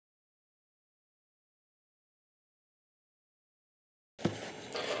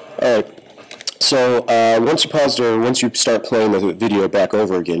All right. So once you paused or once you start playing the video back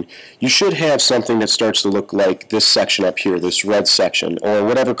over again, you should have something that starts to look like this section up here, this red section, or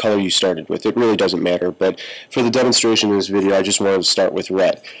whatever color you started with. It really doesn't matter, but for the demonstration of this video, I just wanted to start with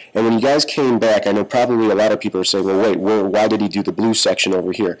red. And when you guys came back, I know probably a lot of people are saying, well, wait, why did he do the blue section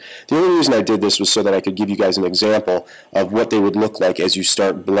over here? The only reason I did this was so that I could give you guys an example of what they would look like as you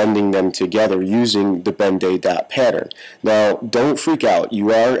start blending them together using the Ben-Day dot pattern. Now, don't freak out.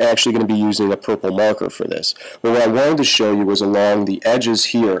 You are actually going to be using a purple marker for this. But what I wanted to show you was along the edges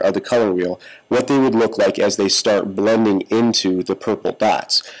here of the color wheel what they would look like as they start blending into the purple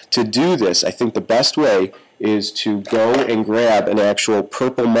dots. To do this, I think the best way is to go and grab an actual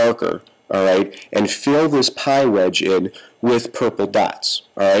purple marker, all right, and fill this pie wedge in with purple dots,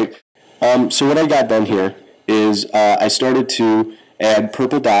 all right. So what I got done here is I started to add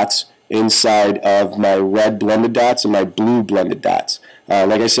purple dots inside of my red blended dots and my blue blended dots.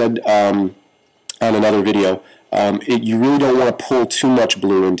 Like I said on another video, you really don't want to pull too much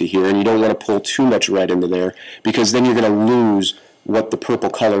blue into here, and you don't want to pull too much red into there, because then you're going to lose what the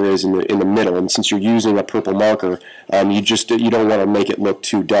purple color is in the middle. And since you're using a purple marker, you don't want to make it look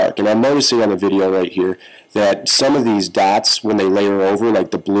too dark. And I'm noticing on the video right here that some of these dots, when they layer over,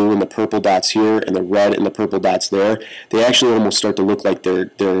 like the blue and the purple dots here and the red and the purple dots there, they actually almost start to look like they're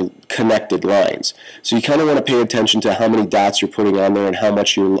connected lines. So you kind of want to pay attention to how many dots you're putting on there and how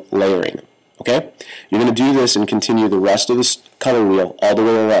much you're layering. Okay? You're going to do this and continue the rest of this color wheel all the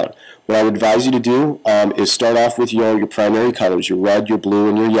way around. What I would advise you to do is start off with your primary colors, your red, your blue,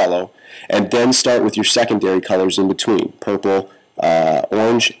 and your yellow, and then start with your secondary colors in between, purple,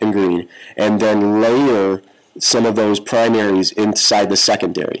 orange, and green, and then layer some of those primaries inside the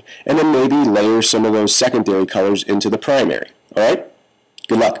secondary, and then maybe layer some of those secondary colors into the primary. All right?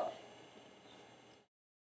 Good luck.